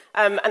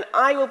and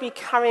I will be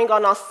carrying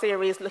on our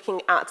series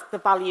looking at the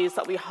values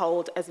that we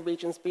hold as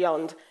Regions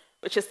Beyond,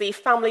 which is the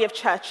family of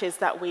churches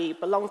that we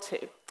belong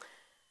to.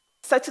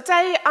 So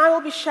today I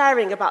will be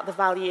sharing about the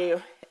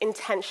value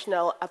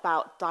intentional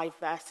about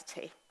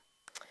diversity.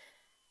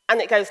 And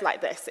it goes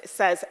like this. It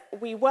says,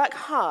 we work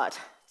hard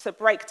to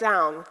break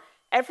down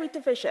every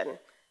division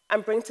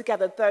and bring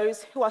together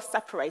those who are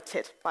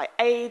separated by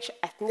age,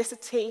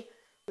 ethnicity,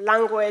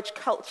 language,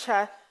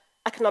 culture,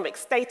 economic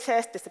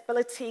status,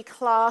 disability,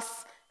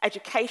 class,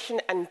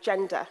 education, and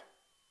gender.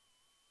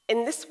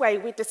 In this way,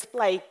 we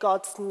display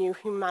God's new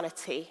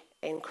humanity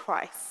in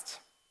Christ.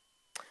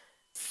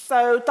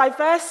 So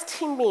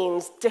diversity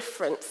means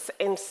difference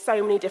in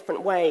so many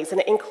different ways,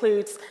 and it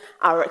includes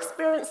our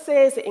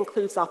experiences, it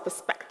includes our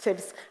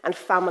perspectives and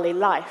family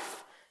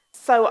life.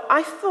 So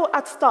I thought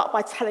I'd start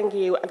by telling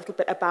you a little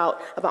bit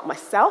about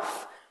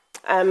myself.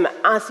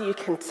 As you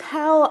can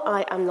tell,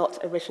 I am not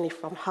originally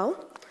from Hull.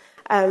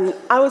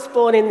 I was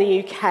born in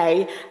the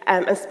UK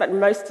and spent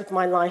most of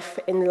my life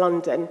in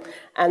London,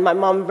 and my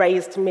mum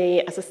raised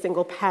me as a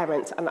single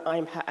parent, and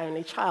I'm her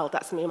only child.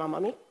 That's me and my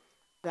mummy.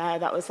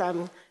 That was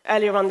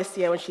earlier on this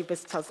year when she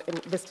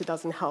visited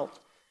us in Hull.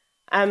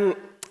 I'm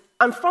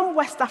from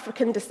West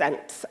African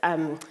descent.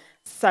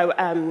 So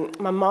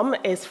my mum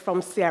is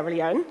from Sierra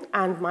Leone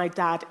and my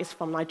dad is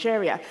from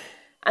Nigeria.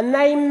 And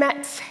they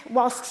met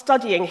whilst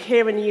studying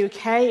here in the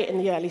UK in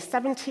the early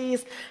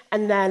 70s,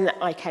 and then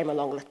I came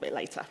along a little bit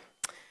later.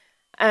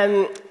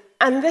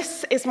 And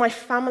this is my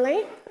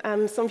family.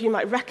 Some of you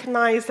might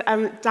recognise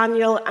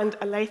Daniel and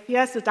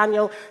Alethea. So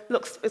Daniel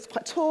is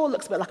quite tall,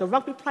 looks a bit like a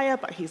rugby player,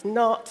 but he's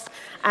not.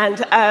 And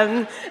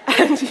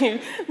you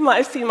might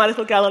have seen my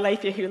little girl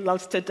Alethea, who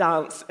loves to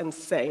dance and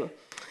sing.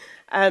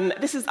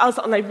 This is us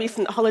on a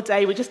recent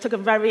holiday. We just took a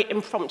very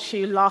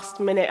impromptu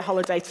last-minute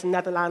holiday to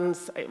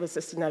Netherlands. It was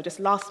just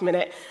last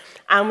minute.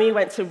 And we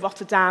went to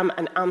Rotterdam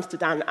and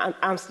Amsterdam.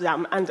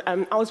 And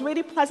I was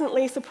really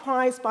pleasantly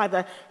surprised by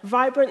the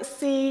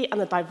vibrancy and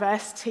the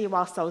diversity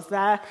whilst I was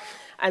there.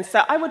 And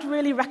so I would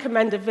really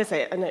recommend a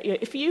visit. And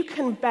if you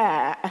can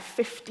bear a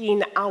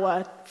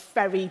 15-hour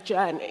ferry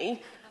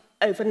journey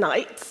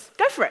overnight,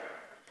 go for it.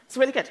 It's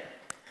really good.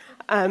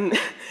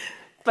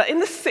 But in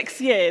the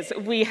 6 years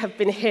we have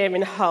been here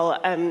in Hull,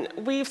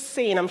 we've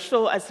seen, I'm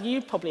sure as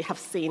you probably have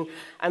seen,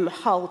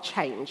 Hull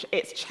change.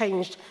 It's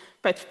changed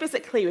both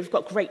physically, we've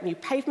got great new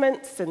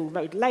pavements and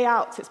road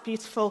layouts, it's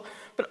beautiful,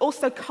 but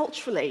also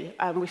culturally,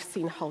 we've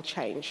seen Hull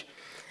change.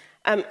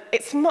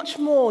 It's much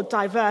more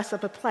diverse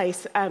of a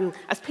place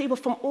as people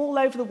from all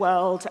over the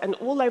world and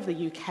all over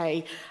the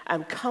UK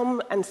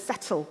come and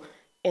settle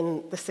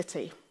in the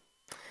city.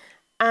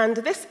 And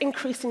this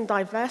increasing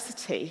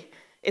diversity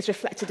is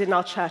reflected in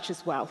our church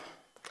as well.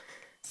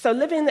 So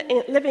living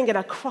in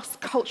a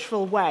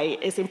cross-cultural way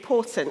is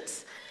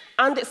important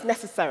and it's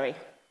necessary.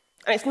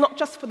 And it's not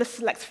just for the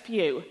select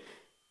few,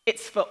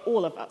 it's for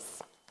all of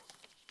us.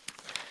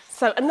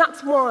 And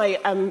that's why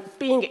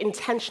being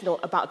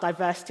intentional about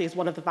diversity is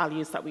one of the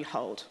values that we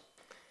hold.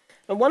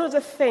 And one of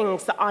the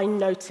things that I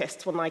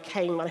noticed when I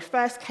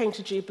first came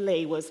to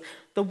Jubilee was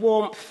the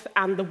warmth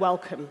and the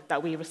welcome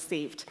that we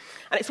received.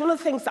 And it's one of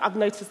the things that I've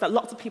noticed that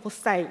lots of people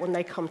say when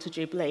they come to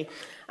Jubilee.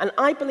 And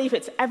I believe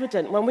it's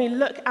evident when we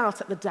look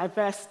out at the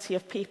diversity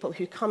of people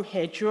who come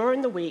here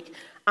during the week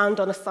and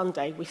on a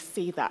Sunday, we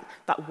see that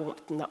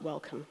warmth and that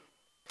welcome.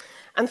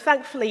 And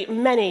thankfully,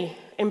 many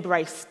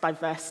embrace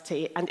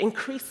diversity, and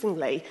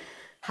increasingly,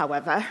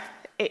 however,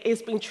 it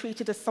is being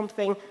treated as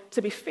something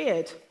to be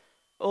feared,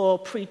 or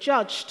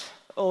prejudged,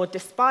 or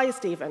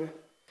despised even.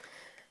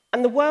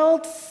 And the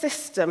world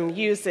system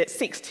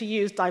seeks to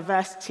use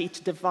diversity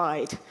to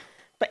divide,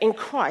 but in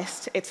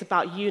Christ, it's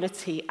about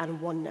unity and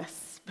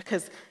oneness,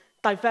 because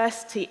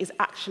diversity is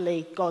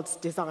actually God's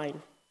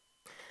design.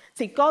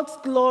 See, God's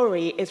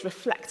glory is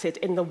reflected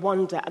in the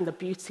wonder and the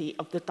beauty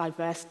of the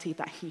diversity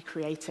that he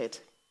created.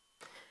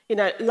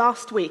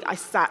 Last week I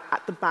sat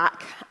at the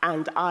back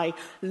and I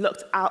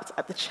looked out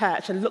at the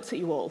church and looked at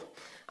you all.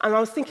 And I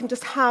was thinking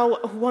just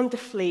how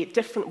wonderfully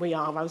different we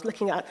are. I was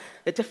looking at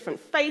the different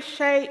face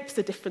shapes,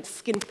 the different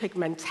skin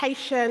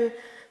pigmentation,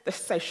 the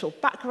social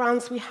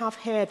backgrounds we have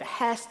here, the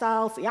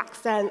hairstyles, the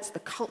accents, the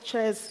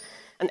cultures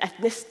and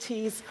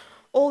ethnicities,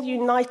 all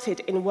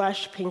united in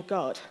worshipping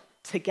God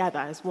together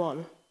as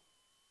one.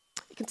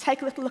 You can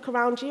take a little look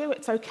around you,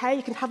 it's okay.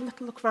 You can have a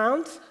little look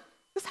around.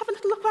 Just have a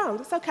little look around,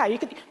 it's okay.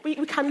 We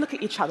can look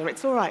at each other,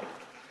 it's all right.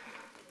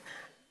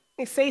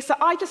 You see, so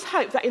I just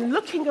hope that in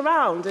looking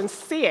around and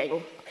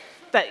seeing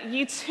that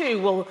you too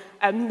will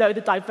know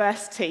the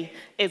diversity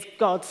is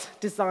God's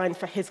design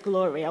for his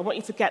glory. I want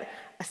you to get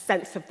a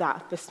sense of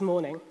that this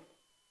morning.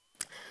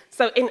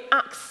 So in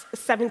Acts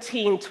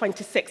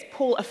 17:26,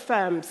 Paul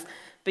affirms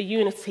the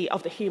unity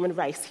of the human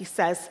race. He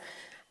says,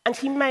 "And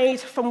he made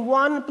from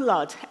one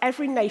blood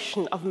every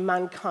nation of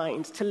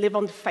mankind to live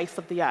on the face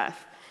of the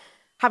earth,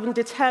 having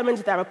determined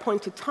their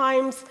appointed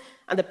times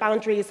and the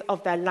boundaries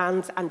of their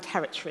lands and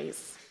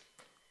territories."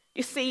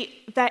 You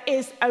see, there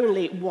is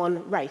only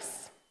one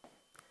race,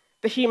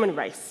 the human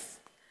race.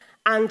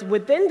 And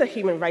within the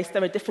human race,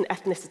 there are different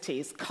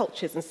ethnicities,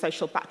 cultures, and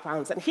social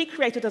backgrounds. And he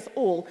created us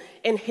all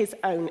in his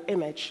own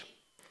image.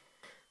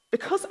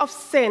 Because of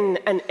sin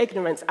and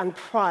ignorance and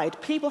pride,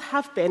 people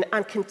have been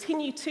and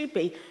continue to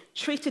be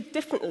treated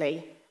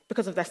differently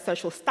because of their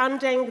social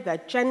standing,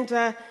 their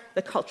gender,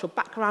 their cultural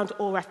background,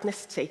 or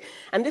ethnicity.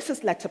 And this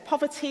has led to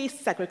poverty,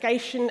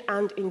 segregation,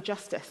 and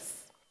injustice.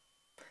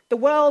 The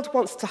world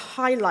wants to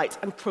highlight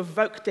and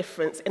provoke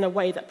difference in a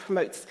way that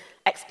promotes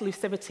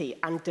exclusivity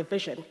and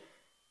division.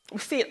 We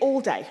see it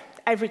all day,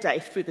 every day,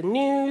 through the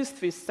news,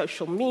 through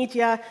social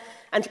media,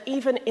 and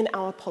even in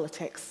our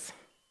politics.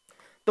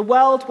 The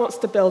world wants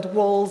to build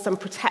walls and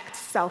protect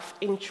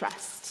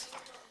self-interest.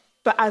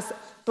 But as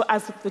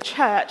the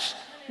church,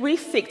 we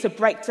seek to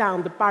break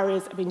down the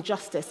barriers of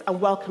injustice and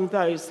welcome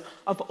those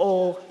of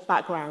all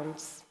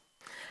backgrounds.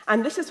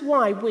 And this is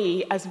why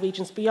we, as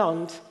Regions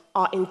Beyond,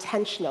 are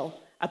intentional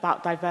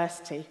about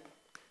diversity.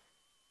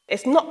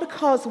 It's not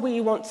because we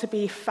want to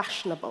be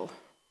fashionable.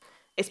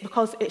 It's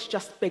because it's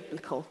just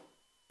biblical.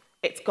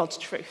 It's God's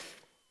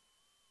truth.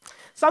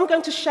 So I'm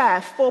going to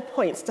share 4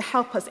 points to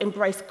help us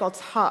embrace God's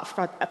heart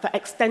for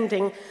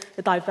extending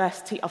the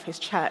diversity of his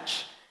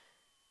church.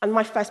 And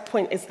my first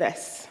point is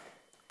this.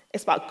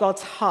 It's about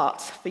God's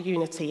heart for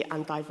unity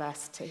and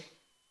diversity.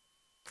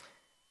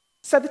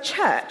 So the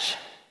church,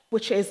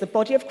 which is the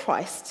body of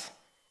Christ,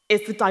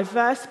 is the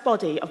diverse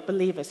body of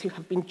believers who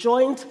have been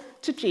joined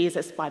to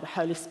Jesus by the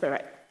Holy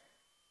Spirit.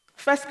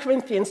 1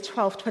 Corinthians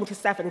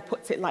 12:27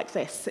 puts it like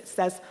this. It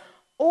says,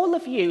 "All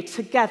of you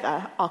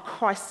together are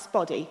Christ's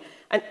body,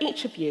 and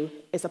each of you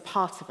is a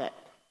part of it."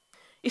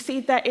 You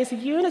see, there is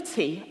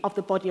unity of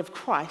the body of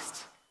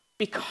Christ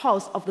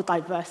because of the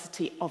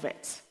diversity of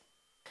it.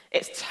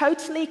 It's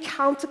totally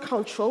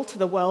countercultural to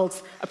the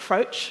world's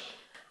approach.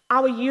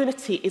 Our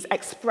unity is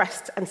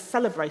expressed and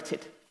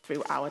celebrated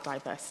through our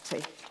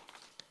diversity.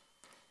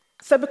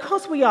 So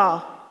because we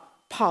are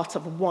part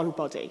of one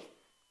body,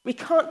 we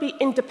can't be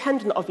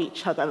independent of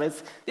each other,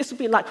 as this would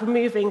be like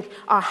removing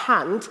our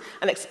hand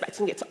and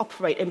expecting it to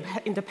operate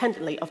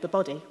independently of the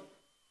body.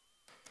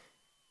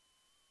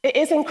 It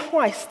is in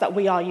Christ that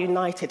we are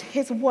united.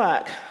 His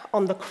work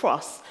on the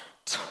cross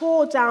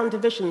tore down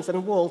divisions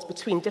and walls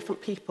between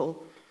different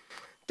people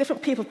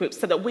groups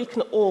so that we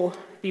can all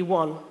be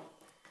one.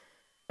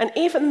 And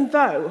even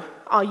though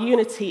our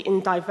unity in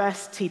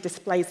diversity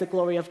displays the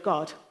glory of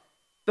God,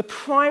 the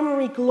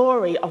primary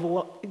glory of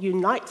what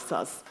unites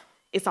us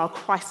is our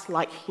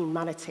Christ-like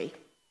humanity.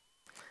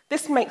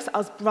 This makes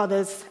us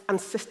brothers and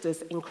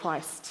sisters in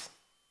Christ.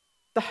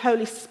 The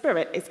Holy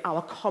Spirit is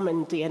our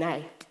common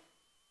DNA.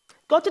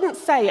 God didn't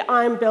say,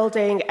 I'm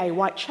building a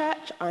white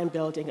church, I'm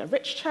building a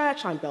rich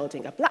church, I'm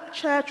building a black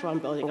church, or I'm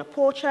building a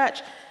poor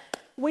church.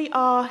 We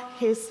are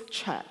his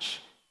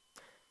church.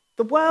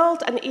 The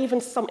world and even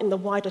some in the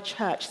wider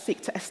church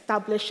seek to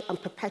establish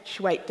and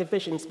perpetuate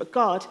divisions, but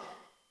God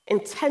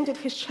intended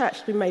his church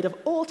to be made of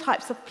all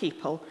types of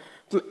people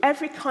from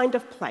every kind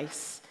of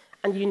place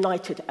and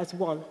united as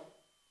one.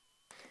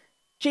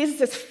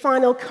 Jesus'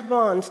 final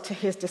command to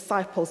his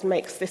disciples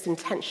makes this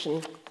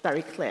intention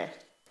very clear.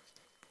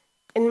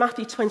 In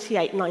Matthew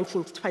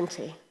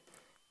 28:19-20,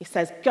 he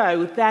says,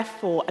 "Go,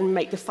 therefore, and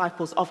make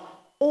disciples of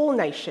all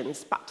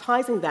nations,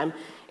 baptizing them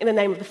in the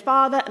name of the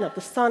Father and of the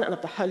Son and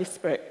of the Holy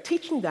Spirit,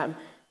 teaching them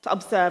to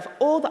observe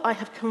all that I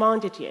have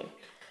commanded you.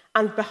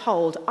 And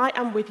behold, I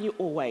am with you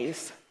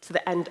always to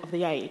the end of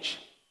the age."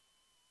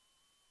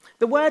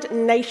 The word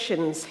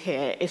nations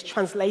here is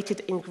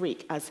translated in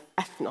Greek as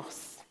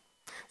ethnos.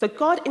 So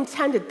God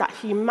intended that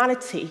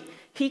humanity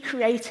he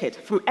created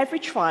from every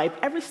tribe,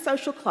 every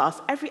social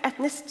class, every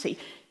ethnicity,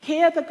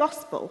 hear the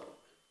gospel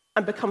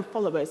and become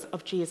followers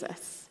of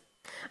Jesus.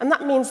 And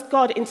that means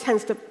God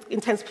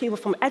intends people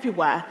from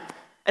everywhere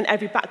and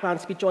every background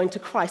to be joined to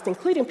Christ,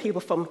 including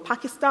people from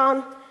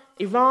Pakistan,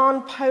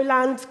 Iran,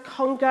 Poland,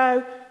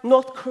 Congo,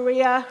 North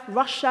Korea,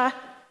 Russia,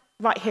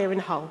 right here in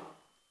Hull.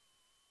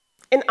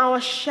 In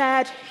our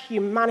shared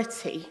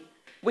humanity,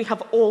 we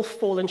have all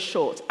fallen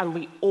short and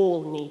we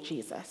all need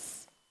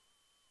Jesus.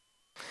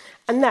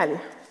 And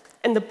then,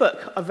 in the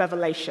book of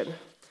Revelation,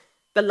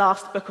 the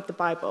last book of the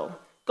Bible,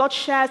 God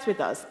shares with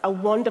us a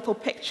wonderful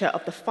picture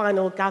of the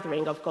final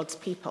gathering of God's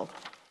people.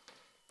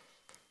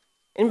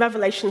 In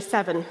Revelation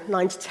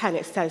 7:9-10,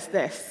 it says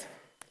this,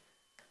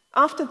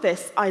 "After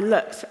this I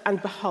looked,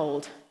 and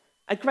behold,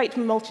 a great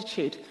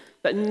multitude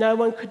that no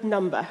one could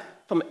number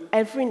from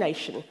every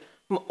nation,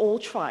 from all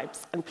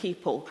tribes and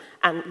people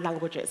and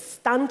languages,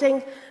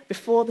 standing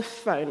before the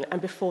throne and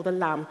before the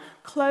Lamb,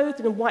 clothed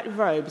in white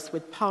robes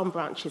with palm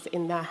branches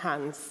in their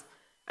hands,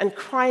 and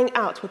crying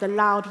out with a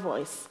loud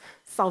voice,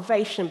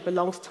 'Salvation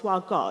belongs to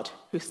our God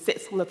who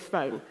sits on the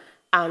throne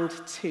and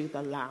to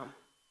the Lamb.'"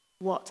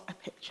 What a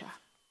picture.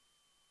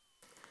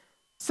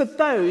 So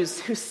those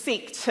who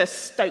seek to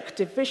stoke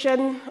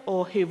division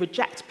or who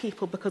reject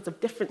people because of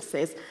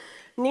differences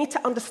need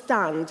to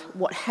understand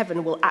what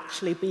heaven will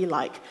actually be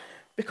like,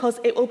 because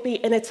it will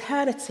be an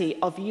eternity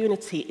of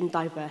unity in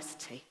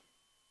diversity.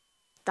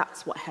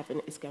 That's what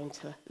heaven is going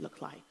to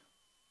look like.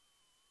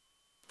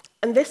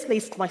 And this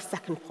leads to my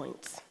second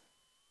point.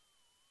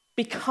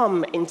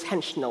 become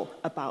intentional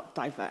about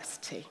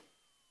diversity.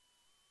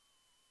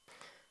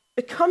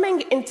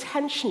 Becoming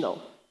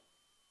intentional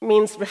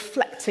means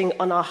reflecting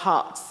on our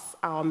hearts,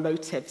 our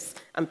motives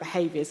and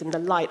behaviours in the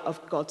light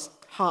of God's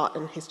heart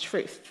and his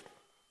truth.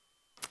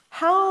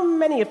 How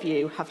many of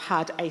you have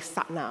had a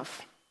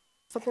sat-nav?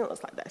 Something that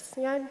looks like this.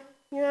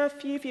 A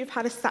few of you have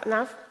had a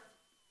sat-nav.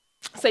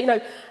 So,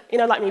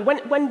 like me,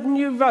 when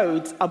new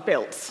roads are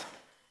built,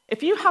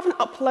 if you haven't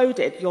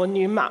uploaded your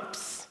new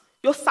maps,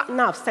 your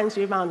sat-nav sends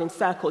you around in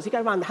circles. You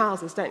go around the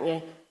houses, don't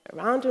you?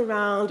 Around and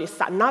around, your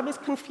sat-nav is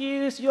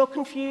confused, you're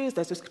confused,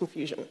 there's just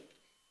confusion.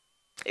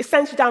 It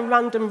sends you down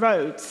random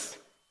roads.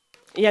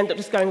 You end up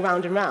just going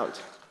round and round.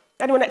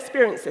 Anyone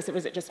experience this, or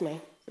is it just me?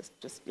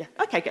 Yeah.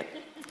 Okay, good.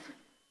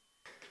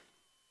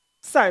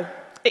 So,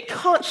 it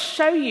can't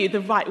show you the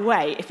right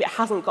way if it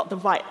hasn't got the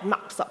right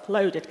maps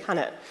uploaded, can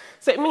it?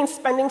 So it means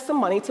spending some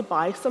money to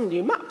buy some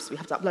new maps. We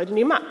have to upload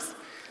new maps.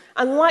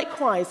 And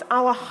likewise,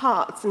 our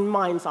hearts and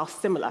minds are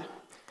similar.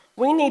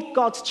 We need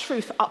God's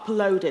truth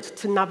uploaded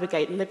to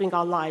navigate living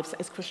our lives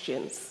as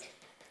Christians.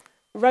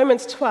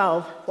 Romans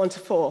 12,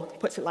 1-4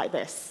 puts it like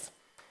this.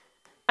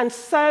 And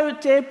so,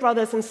 dear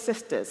brothers and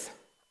sisters,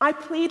 I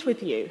plead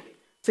with you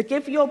to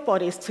give your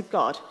bodies to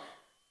God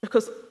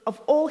because of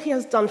all he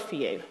has done for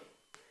you.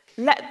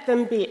 Let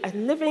them be a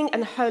living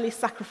and holy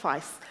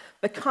sacrifice,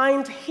 the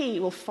kind he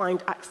will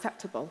find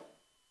acceptable.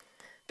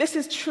 This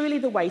is truly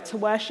the way to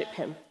worship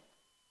him.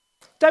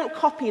 Don't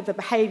copy the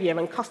behavior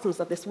and customs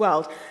of this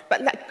world,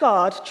 but let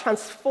God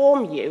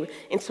transform you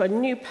into a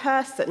new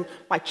person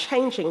by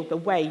changing the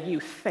way you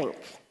think.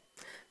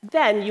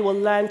 Then you will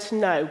learn to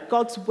know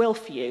God's will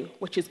for you,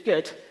 which is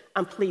good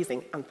and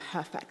pleasing and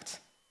perfect.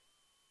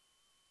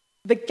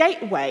 The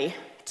gateway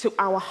to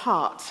our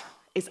heart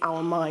is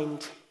our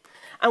mind.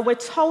 And we're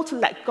told to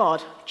let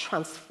God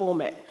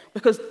transform it,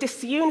 because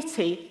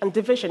disunity and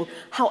division,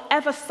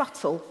 however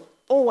subtle,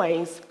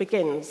 always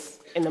begins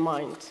in the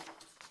mind.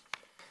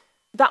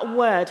 That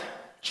word,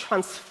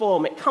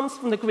 transform, it comes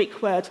from the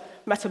Greek word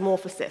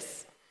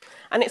metamorphosis.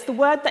 And it's the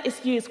word that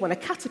is used when a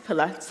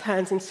caterpillar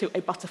turns into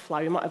a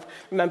butterfly. You might have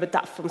remembered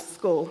that from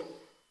school.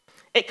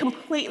 It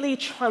completely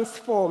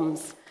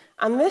transforms.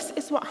 And this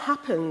is what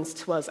happens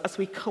to us as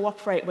we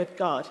cooperate with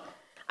God.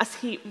 As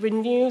he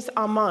renews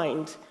our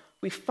mind,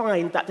 we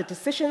find that the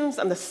decisions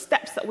and the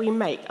steps that we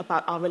make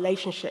about our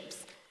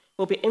relationships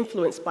will be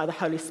influenced by the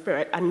Holy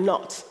Spirit and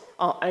not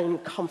our own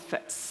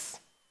comforts.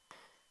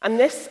 And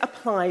this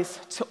applies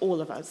to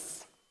all of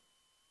us.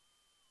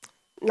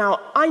 Now,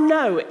 I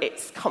know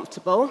it's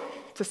comfortable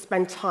to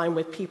spend time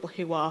with people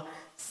who are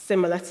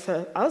similar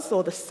to us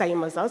or the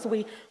same as us.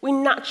 We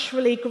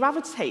naturally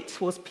gravitate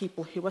towards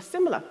people who are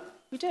similar.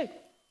 We do.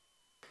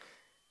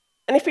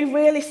 And if we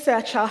really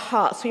search our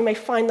hearts, we may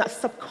find that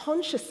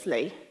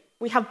subconsciously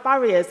we have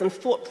barriers and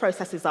thought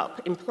processes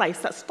up in place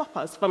that stop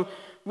us from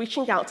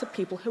reaching out to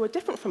people who are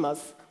different from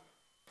us.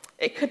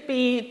 It could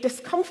be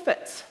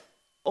discomfort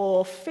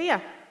or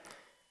fear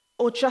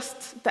or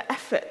just the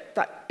effort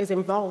that is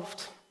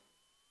involved.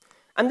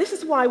 And this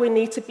is why we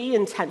need to be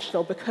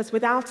intentional, because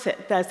without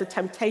it, there's a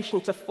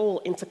temptation to fall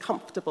into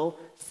comfortable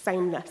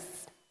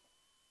sameness.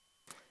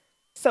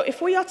 So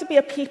if we are to be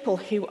a people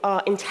who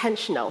are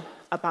intentional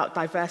about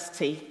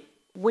diversity,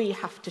 we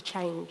have to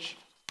change.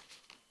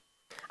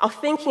 Our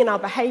thinking and our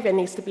behavior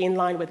needs to be in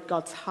line with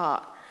God's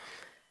heart.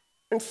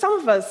 And some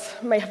of us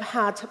may have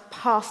had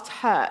past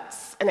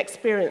hurts and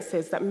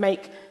experiences that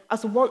make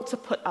us want to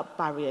put up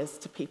barriers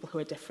to people who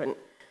are different.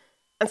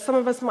 And some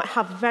of us might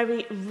have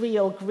very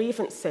real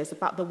grievances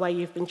about the way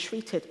you've been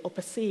treated or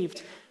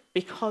perceived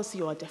because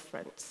you are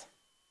different.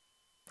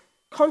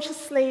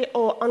 Consciously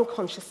or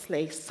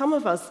unconsciously, some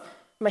of us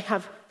may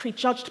have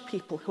prejudged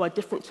people who are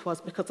different to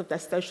us because of their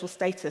social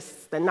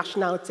status, their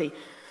nationality,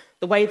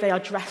 the way they are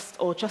dressed,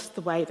 or just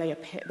the way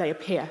they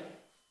appear.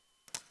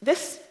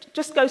 This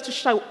just goes to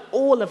show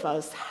all of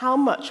us how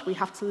much we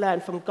have to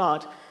learn from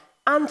God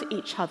and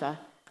each other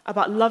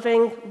about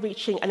loving,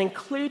 reaching, and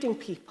including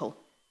people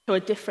who are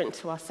different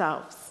to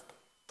ourselves.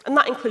 And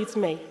that includes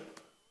me.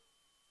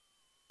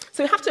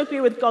 So we have to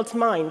agree with God's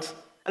mind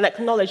and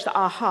acknowledge that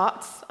our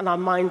hearts and our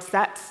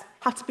mindsets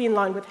have to be in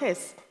line with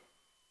his.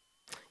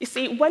 You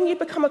see, when you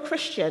become a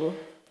Christian,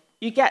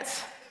 you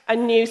get a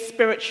new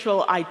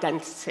spiritual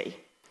identity.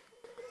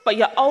 But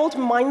your old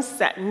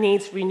mindset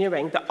needs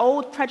renewing. The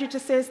old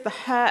prejudices, the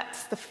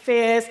hurts, the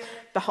fears,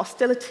 the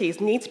hostilities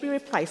need to be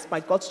replaced by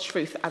God's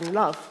truth and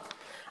love.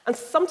 And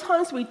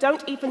sometimes we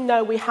don't even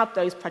know we have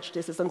those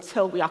prejudices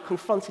until we are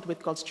confronted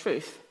with God's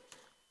truth.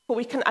 But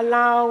we can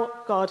allow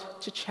God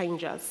to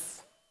change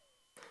us.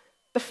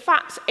 The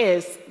fact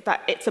is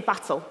that it's a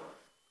battle.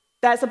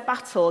 There's a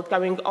battle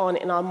going on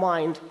in our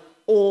mind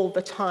all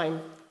the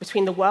time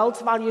between the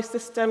world's value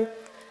system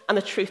and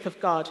the truth of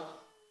God.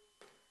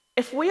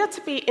 If we are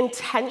to be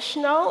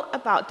intentional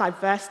about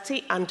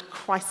diversity and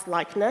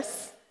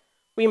Christ-likeness,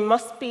 we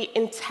must be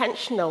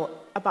intentional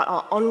about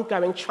our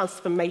ongoing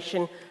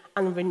transformation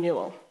and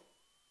renewal.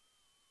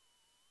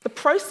 The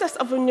process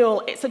of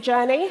renewal, it's a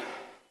journey.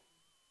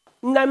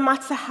 No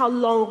matter how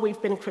long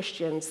we've been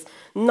Christians,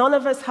 none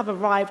of us have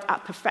arrived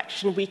at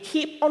perfection. We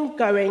keep on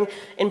going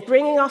in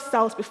bringing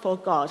ourselves before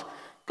God.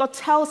 God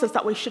tells us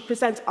that we should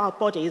present our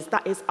bodies,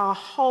 that is, our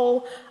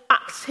whole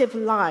active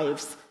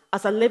lives,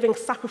 as a living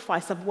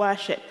sacrifice of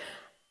worship.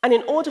 And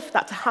in order for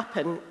that to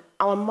happen,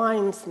 our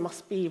minds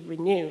must be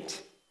renewed.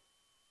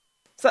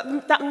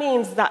 So that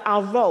means that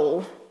our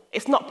role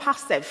is not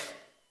passive,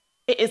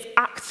 it is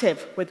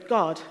active with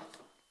God.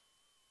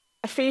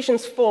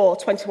 Ephesians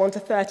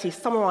 4:21-30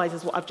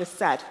 summarizes what I've just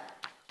said.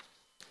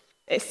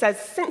 It says,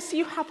 "Since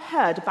you have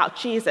heard about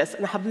Jesus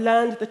and have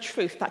learned the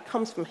truth that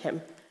comes from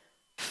him,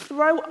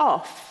 throw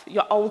off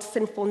your old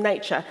sinful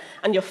nature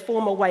and your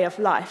former way of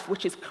life,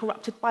 which is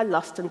corrupted by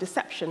lust and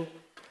deception.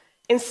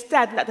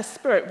 Instead, let the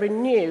Spirit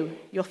renew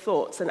your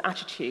thoughts and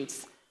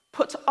attitudes.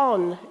 Put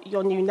on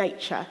your new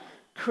nature,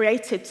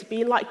 created to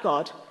be like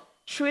God,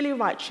 truly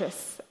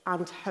righteous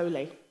and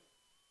holy."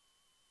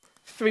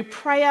 Through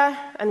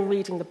prayer and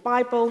reading the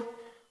Bible,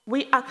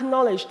 we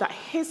acknowledge that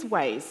his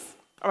ways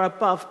are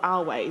above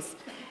our ways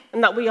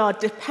and that we are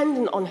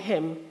dependent on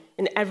him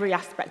in every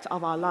aspect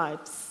of our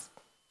lives.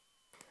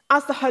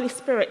 As the Holy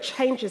Spirit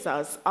changes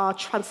us, our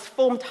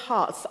transformed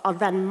hearts are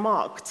then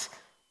marked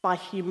by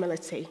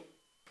humility,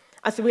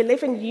 as we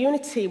live in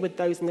unity with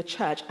those in the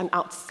church and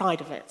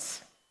outside of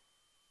it.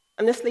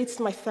 And this leads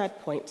to my third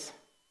point: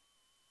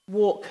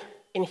 walk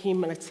in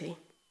humility.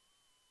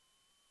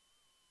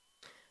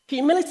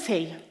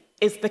 Humility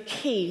is the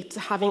key to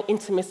having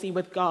intimacy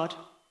with God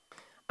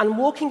and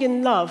walking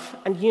in love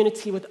and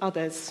unity with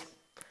others.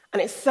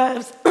 And it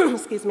serves,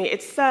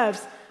 it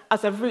serves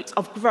as a root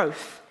of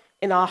growth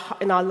in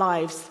our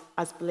lives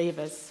as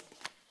believers.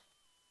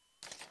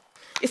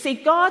 You see,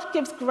 God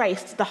gives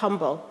grace to the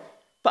humble,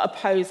 but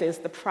opposes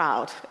the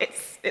proud.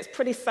 It's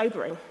pretty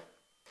sobering.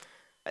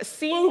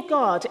 Seeing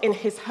God in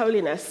his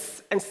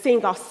holiness and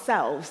seeing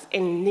ourselves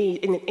in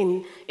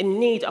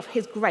need of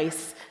his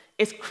grace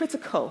is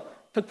critical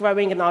for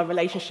growing in our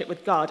relationship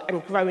with God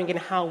and growing in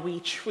how we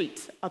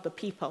treat other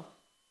people.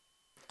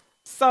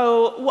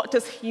 So, what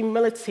does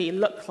humility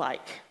look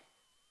like?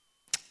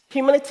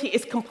 Humility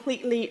is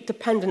completely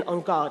dependent on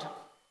God,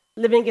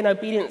 living in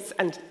obedience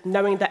and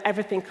knowing that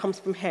everything comes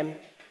from him.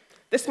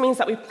 This means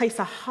that we place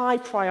a high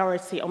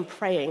priority on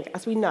praying,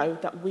 as we know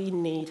that we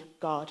need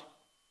God.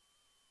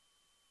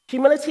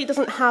 Humility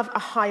doesn't have a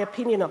high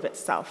opinion of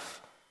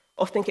itself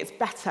or think it's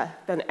better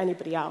than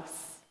anybody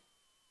else.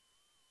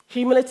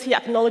 Humility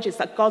acknowledges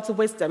that God's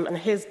wisdom and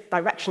his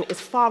direction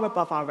is far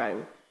above our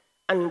own,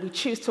 and we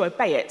choose to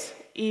obey it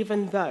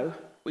even though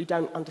we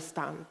don't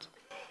understand.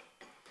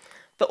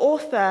 The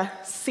author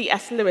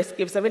C.S. Lewis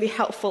gives a really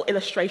helpful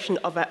illustration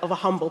of a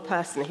humble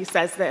person. He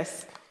says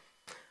this: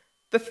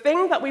 "The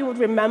thing that we would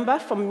remember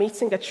from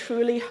meeting a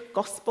truly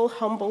gospel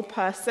humble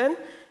person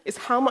is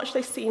how much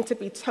they seem to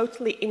be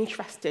totally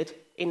interested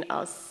in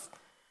us.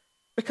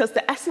 Because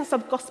the essence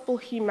of gospel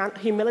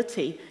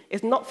humility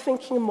is not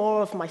thinking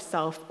more of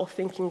myself or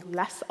thinking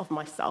less of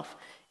myself.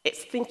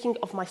 It's thinking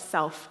of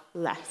myself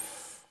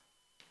less.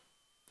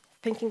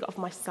 Thinking of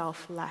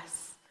myself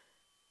less.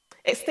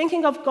 It's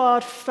thinking of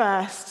God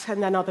first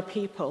and then other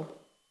people.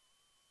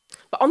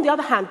 But on the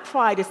other hand,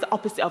 pride is the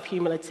opposite of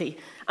humility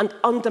and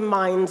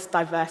undermines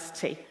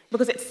diversity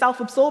because it's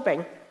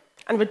self-absorbing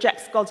and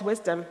rejects God's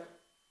wisdom.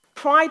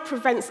 Pride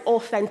prevents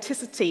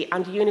authenticity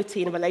and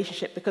unity in a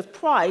relationship because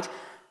pride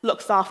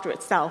looks after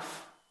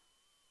itself.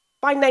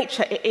 By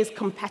nature, it is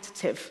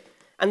competitive,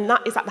 and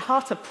that is at the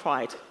heart of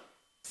pride.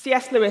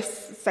 C.S.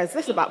 Lewis says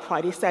this about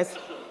pride. He says,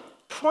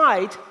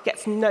 "Pride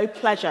gets no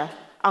pleasure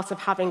out of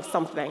having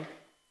something,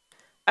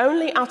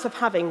 only out of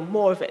having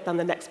more of it than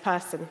the next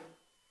person.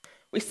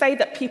 We say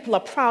that people are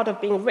proud of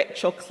being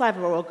rich or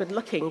clever or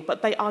good-looking,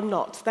 but they are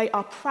not. They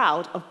are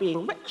proud of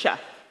being richer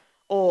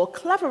or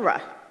cleverer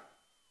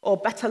or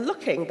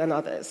better-looking than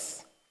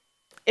others.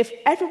 If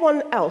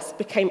everyone else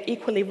became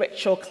equally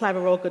rich or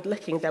clever or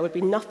good-looking, there would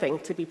be nothing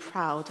to be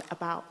proud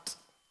about."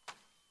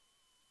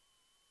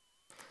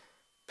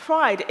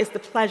 Pride is the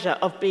pleasure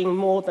of being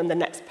more than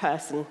the next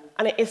person,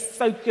 and it is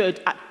so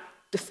good at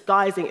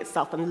disguising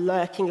itself and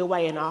lurking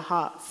away in our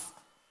hearts.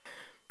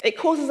 It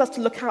causes us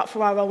to look out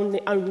for our own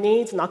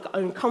needs and our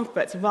own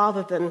comforts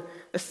rather than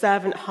the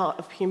servant heart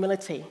of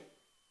humility.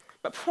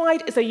 But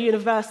pride is a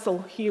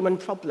universal human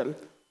problem.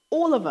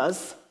 All of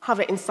us have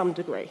it in some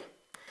degree,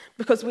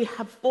 because we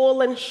have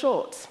fallen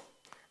short,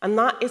 and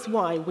that is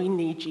why we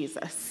need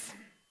Jesus.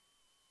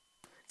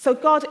 So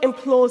God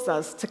implores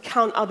us to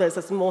count others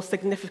as more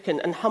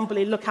significant and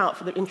humbly look out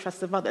for the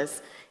interests of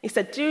others. He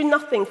said, "Do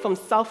nothing from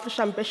selfish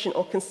ambition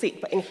or conceit,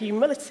 but in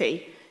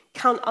humility,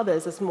 count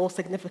others as more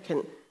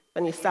significant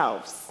than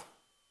yourselves."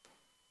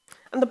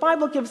 And the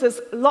Bible gives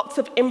us lots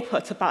of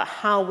input about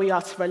how we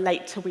are to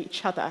relate to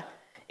each other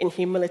in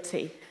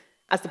humility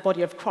as the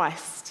body of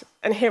Christ.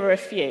 And here are a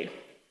few.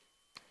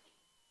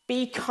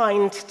 Be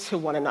kind to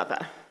one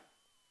another.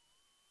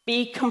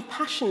 Be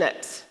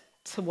compassionate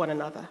to one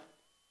another.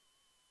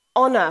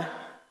 Honor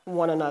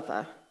one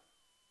another.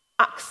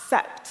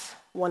 Accept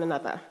one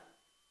another.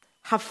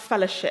 Have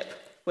fellowship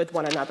with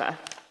one another.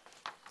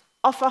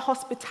 offer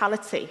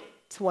hospitality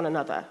to one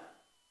another,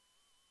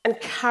 and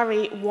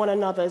carry one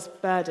another's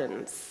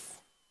burdens.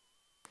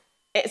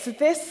 It's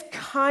this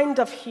kind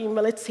of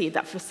humility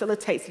that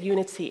facilitates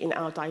unity in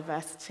our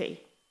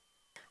diversity.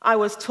 I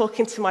was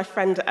talking to my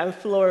friend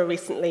Flora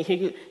recently,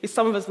 who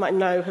some of us might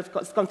know has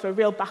gone through a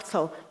real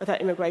battle with her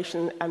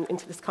immigration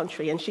into this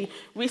country, and she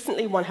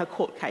recently won her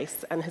court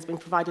case and has been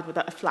provided with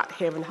a flat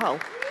here in Hull.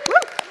 Woo!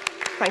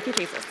 Thank you,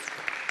 Jesus.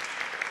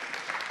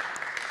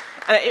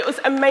 It was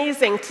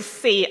amazing to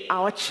see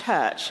our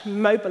church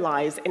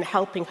mobilize in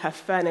helping her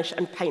furnish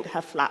and paint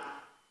her flat.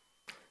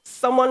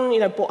 Someone,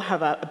 bought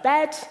her a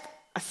bed,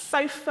 a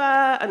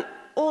sofa, and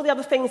all the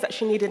other things that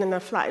she needed in her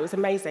flat. It was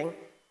amazing.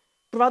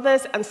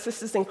 Brothers and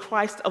sisters in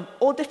Christ of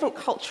all different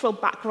cultural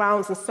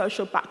backgrounds and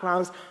social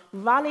backgrounds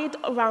rallied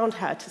around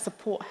her to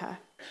support her.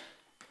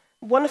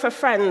 One of her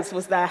friends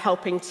was there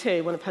helping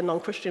too, one of her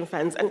non-Christian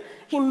friends, and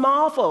he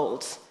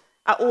marveled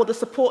at all the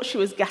support she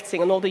was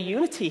getting and all the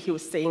unity he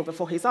was seeing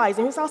before his eyes.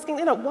 And he was asking,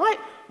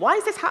 why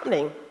is this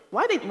happening?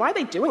 Why are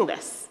they doing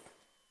this?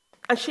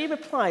 And she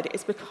replied,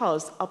 it's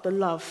because of the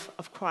love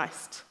of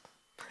Christ.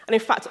 And in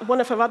fact, one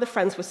of her other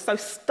friends was so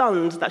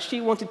stunned that she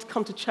wanted to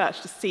come to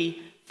church to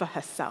see for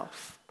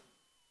herself.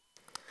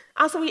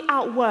 As we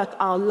outwork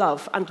our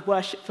love and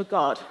worship for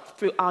God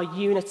through our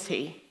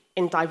unity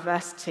in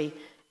diversity,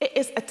 it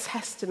is a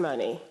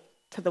testimony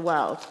to the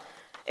world.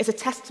 It's a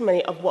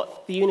testimony of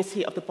what the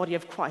unity of the body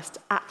of Christ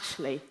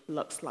actually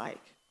looks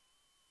like.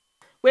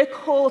 We're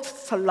called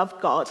to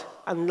love God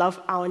and love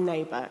our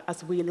neighbor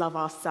as we love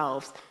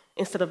ourselves,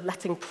 instead of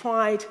letting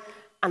pride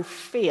and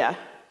fear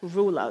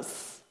rule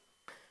us.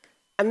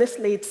 And this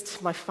leads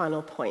to my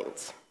final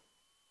point.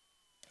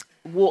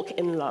 Walk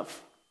in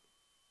love.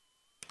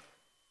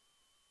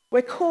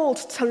 We're called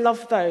to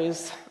love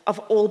those of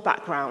all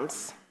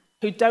backgrounds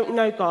who don't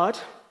know God,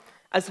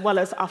 as well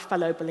as our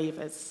fellow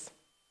believers.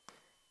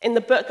 In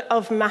the book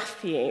of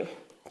Matthew,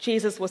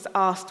 Jesus was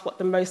asked what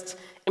the most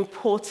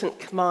important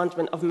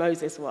commandment of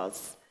Moses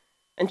was.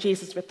 And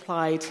Jesus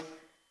replied,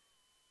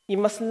 "You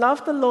must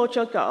love the Lord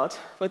your God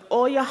with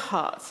all your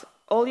heart,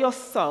 all your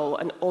soul,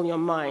 and all your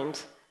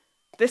mind.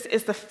 This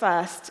is the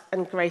first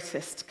and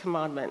greatest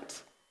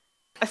commandment.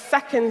 A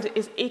second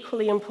is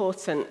equally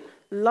important.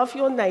 Love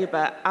your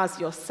neighbor as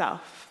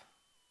yourself."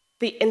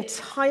 The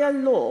entire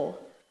law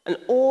and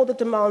all the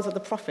demands of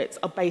the prophets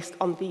are based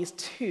on these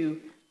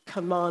two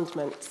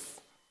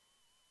commandments.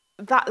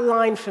 That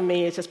line for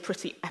me is just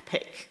pretty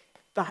epic.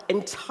 The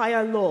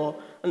entire law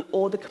and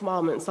all the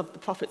commandments of the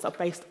prophets are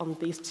based on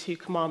these two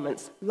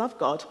commandments. Love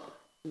God,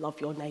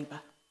 love your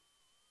neighbor.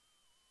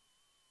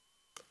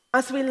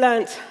 As we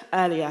learnt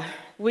earlier,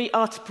 we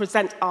are to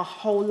present our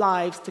whole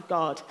lives to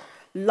God,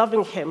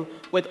 loving him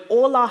with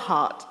all our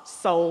heart,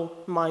 soul,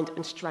 mind,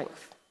 and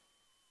strength.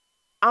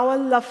 Our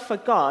love for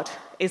God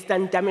is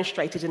then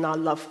demonstrated in our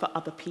love for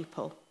other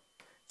people.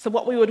 So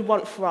what we would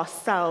want for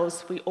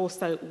ourselves, we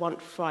also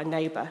want for our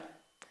neighbor.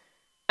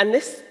 And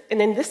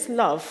in this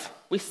love,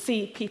 we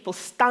see people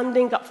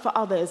standing up for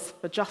others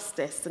for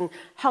justice and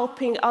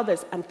helping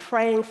others and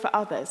praying for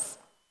others.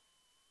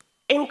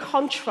 In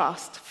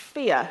contrast,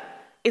 fear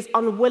is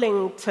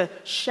unwilling to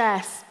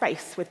share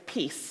space with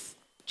peace,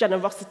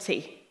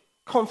 generosity,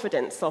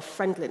 confidence, or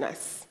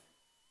friendliness.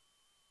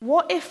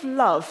 What if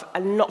love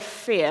and not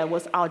fear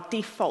was our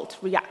default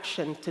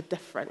reaction to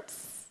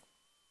difference?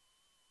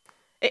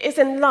 It is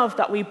in love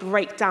that we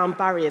break down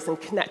barriers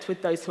and connect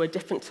with those who are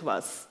different to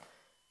us.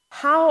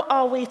 How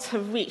are we to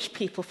reach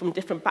people from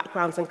different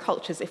backgrounds and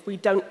cultures if we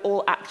don't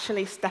all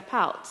actually step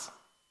out?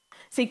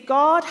 See,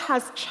 God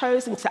has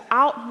chosen to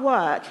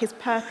outwork his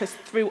purpose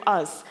through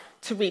us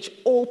to reach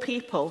all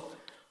people.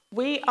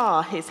 We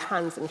are his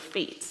hands and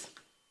feet.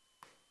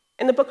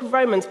 In the book of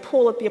Romans,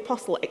 Paul the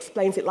Apostle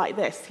explains it like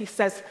this. He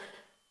says,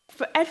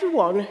 "For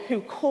everyone who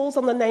calls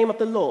on the name of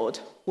the Lord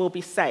will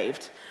be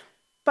saved.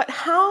 But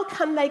how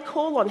can they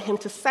call on him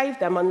to save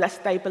them unless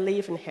they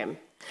believe in him?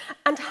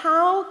 And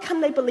how can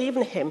they believe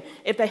in him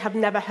if they have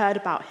never heard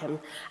about him?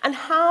 And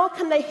how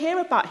can they hear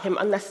about him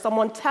unless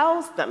someone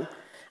tells them?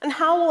 And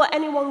how will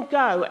anyone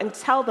go and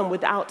tell them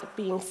without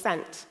being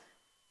sent?"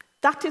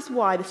 That is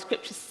why the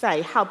scriptures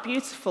say, "How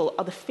beautiful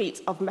are the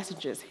feet of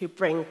messengers who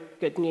bring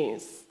good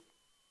news."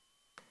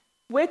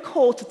 We're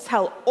called to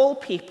tell all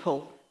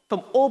people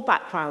from all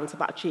backgrounds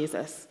about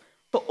Jesus,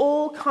 but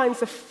all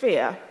kinds of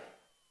fear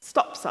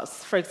stops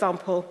us. For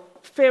example,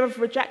 fear of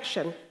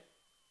rejection,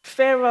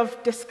 fear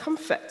of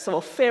discomfort,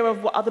 or fear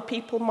of what other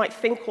people might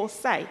think or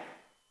say.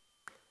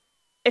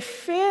 If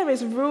fear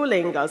is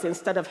ruling us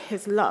instead of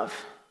his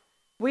love,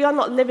 we are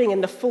not living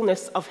in the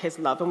fullness of his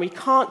love, and we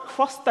can't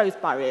cross those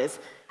barriers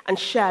and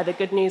share the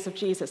good news of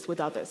Jesus with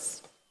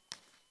others.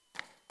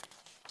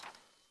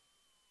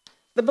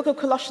 The book of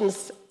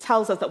Colossians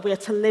tells us that we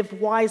are to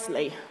live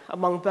wisely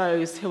among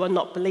those who are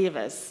not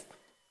believers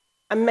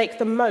and make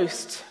the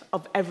most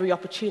of every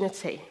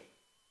opportunity.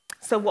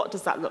 So what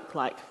does that look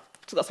like?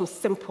 We've got some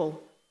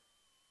simple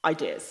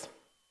ideas.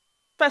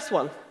 First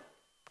one,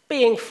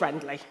 being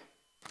friendly.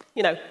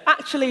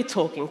 Actually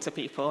talking to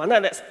people. I know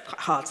that's quite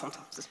hard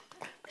sometimes.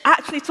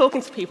 Actually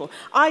talking to people.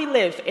 I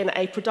live in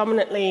a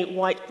predominantly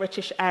white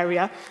British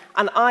area,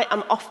 and I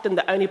am often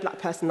the only black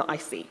person that I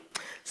see.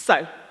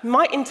 So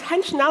my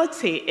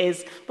intentionality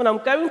is when I'm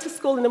going to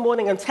school in the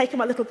morning and taking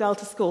my little girl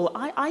to school,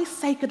 I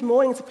say good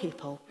morning to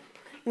people.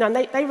 And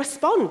they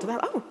respond. They're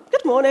like, oh,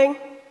 good morning.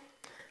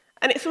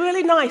 And it's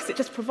really nice. It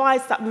just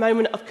provides that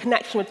moment of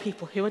connection with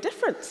people who are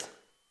different.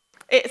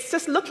 It's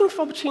just looking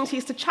for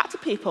opportunities to chat to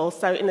people.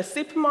 So in the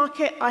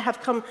supermarket, I've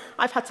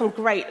had some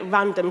great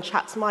random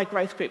chats. My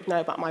growth group know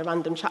about my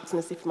random chats in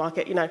the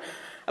supermarket,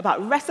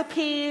 about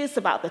recipes,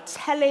 about the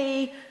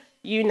telly,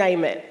 you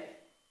name it.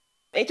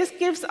 It just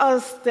gives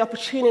us the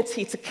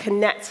opportunity to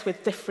connect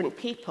with different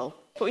people.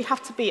 But we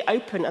have to be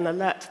open and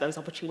alert to those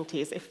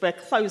opportunities. If we're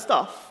closed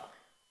off,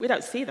 we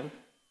don't see them.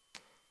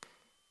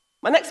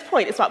 My next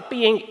point is about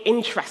being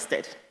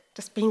interested,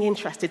 just being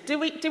interested. Do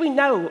we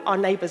know our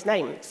neighbours'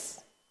 names?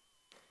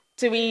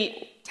 Do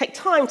we take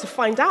time to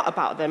find out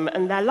about them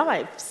and their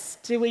lives?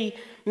 Do we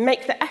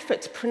make the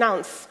effort to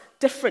pronounce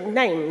different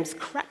names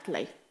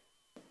correctly?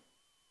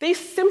 These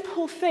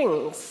simple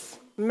things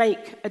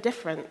make a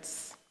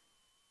difference.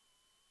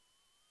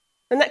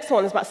 The next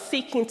one is about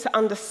seeking to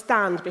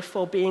understand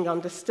before being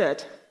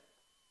understood.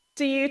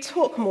 Do you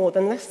talk more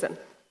than listen?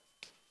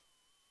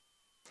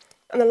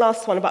 And the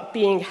last one about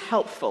being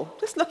helpful,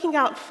 just looking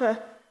out for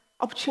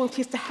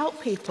opportunities to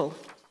help people.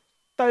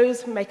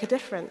 Those make a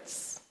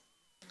difference.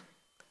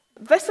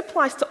 This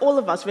applies to all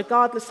of us,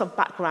 regardless of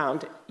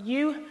background.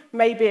 You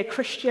may be a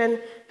Christian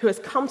who has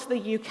come to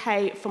the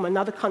UK from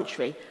another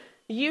country.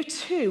 You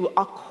too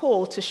are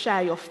called to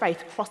share your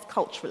faith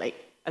cross-culturally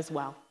as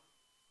well.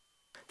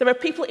 There are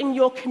people in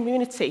your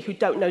community who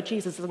don't know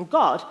Jesus, and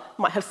God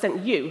might have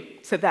sent you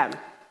to them.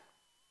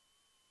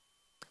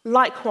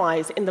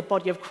 Likewise, in the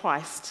body of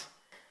Christ,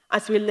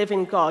 as we live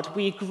in God,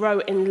 we grow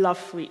in love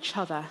for each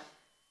other,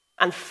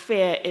 and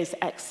fear is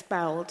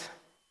expelled.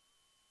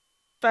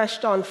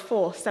 1 John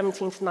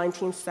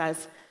 4:17-19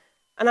 says,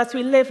 "And as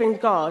we live in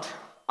God,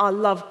 our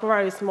love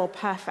grows more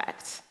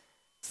perfect.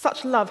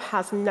 Such love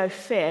has no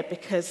fear,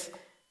 because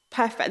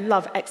perfect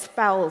love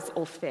expels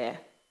all fear.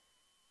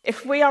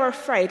 If we are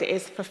afraid, it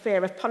is for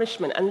fear of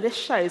punishment, and this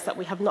shows that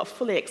we have not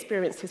fully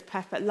experienced his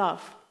perfect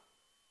love.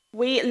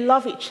 We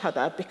love each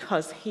other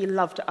because he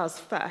loved us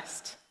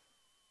first.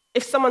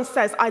 If someone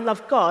says, 'I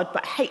love God,'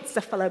 but hates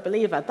a fellow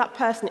believer, that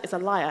person is a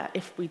liar.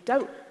 If we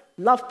don't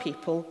love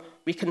people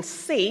we can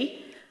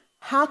see,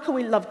 how can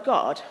we love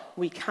God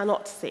we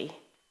cannot see?"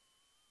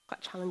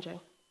 Quite challenging.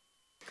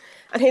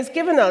 And he's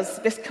given us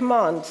this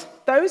command: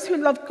 those who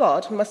love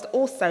God must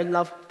also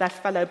love their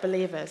fellow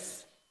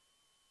believers.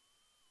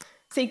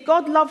 See,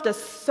 God loved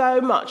us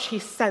so much, he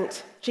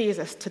sent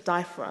Jesus to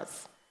die for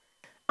us.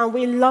 And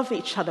we love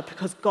each other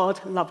because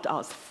God loved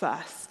us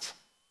first.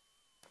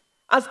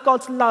 As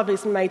God's love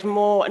is made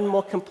more and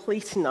more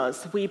complete in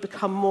us, we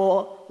become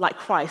more like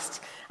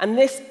Christ. And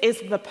this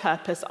is the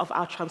purpose of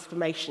our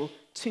transformation,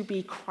 to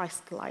be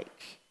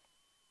Christ-like.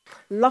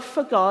 Love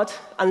for God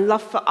and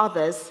love for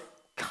others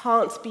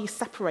can't be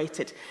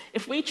separated.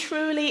 If we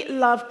truly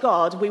love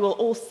God, we will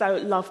also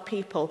love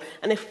people.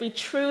 And if we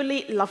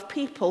truly love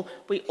people,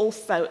 we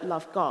also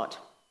love God.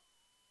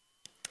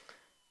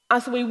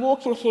 As we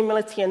walk in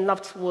humility and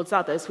love towards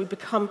others, we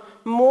become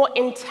more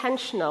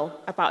intentional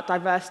about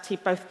diversity,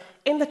 both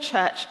in the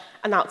church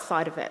and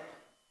outside of it.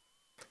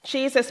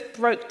 Jesus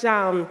broke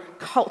down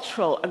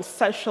cultural and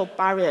social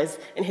barriers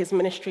in his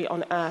ministry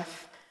on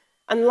earth.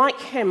 And like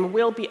him,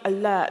 we'll be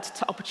alert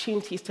to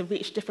opportunities to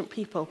reach different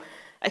people,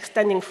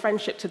 extending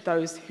friendship to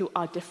those who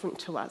are different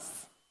to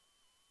us.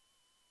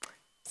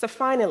 So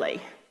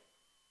finally,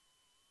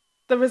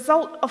 the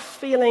result of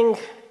feeling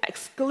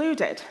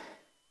excluded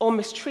or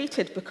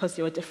mistreated because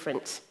you're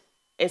different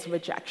is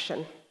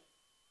rejection.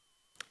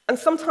 And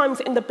sometimes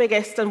in the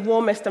biggest and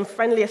warmest and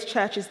friendliest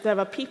churches, there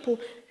are people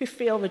who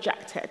feel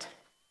rejected.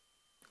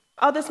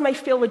 Others may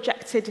feel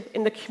rejected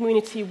in the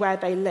community where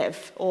they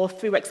live or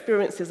through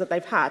experiences that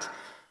they've had.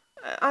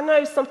 I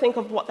know something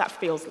of what that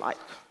feels like.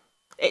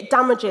 It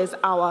damages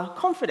our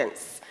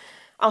confidence,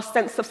 our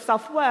sense of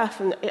self-worth,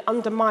 and it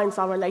undermines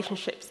our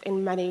relationships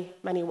in many,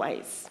 many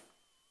ways.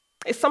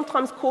 It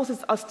sometimes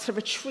causes us to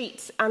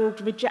retreat and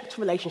reject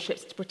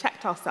relationships to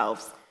protect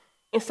ourselves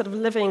instead of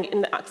living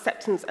in the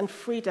acceptance and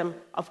freedom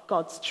of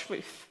God's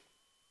truth.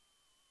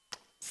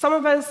 Some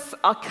of us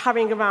are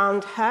carrying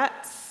around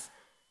hurts,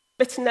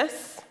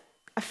 bitterness,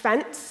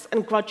 offense,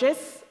 and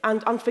grudges,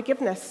 and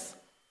unforgiveness.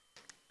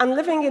 And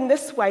living in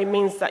this way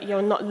means that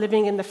you're not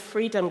living in the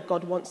freedom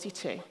God wants you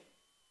to.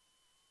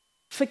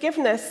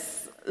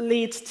 Forgiveness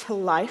leads to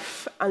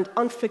life, and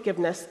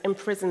unforgiveness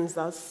imprisons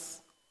us.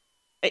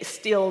 It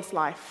steals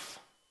life.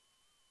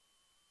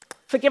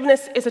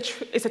 Forgiveness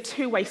is a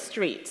two-way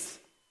street.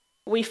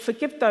 We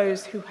forgive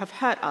those who have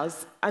hurt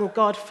us, and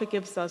God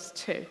forgives us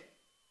too.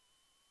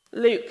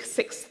 Luke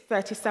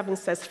 6:37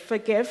 says,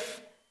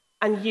 "Forgive,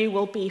 and you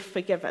will be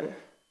forgiven."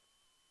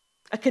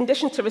 A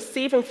condition to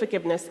receiving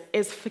forgiveness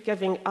is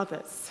forgiving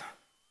others.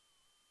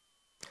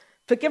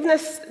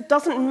 Forgiveness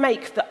doesn't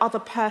make the other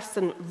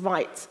person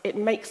right. It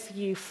makes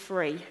you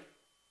free.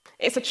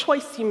 It's a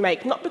choice you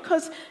make, not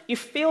because you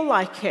feel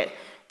like it,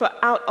 but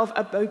out of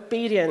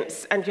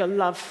obedience and your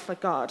love for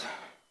God.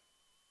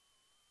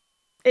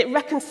 It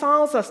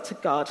reconciles us to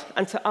God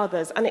and to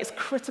others, and it's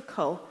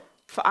critical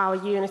for our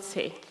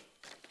unity.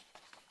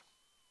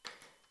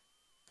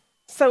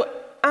 So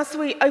as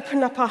we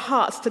open up our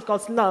hearts to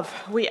God's love,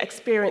 we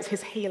experience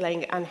his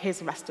healing and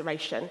his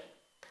restoration.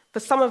 For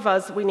some of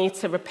us, we need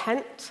to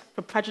repent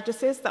for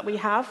prejudices that we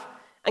have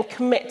and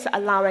commit to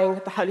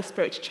allowing the Holy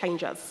Spirit to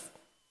change us.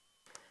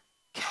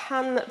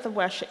 Can the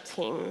worship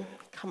team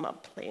come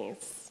up,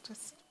 please?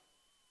 Just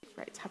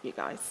great to have you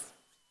guys.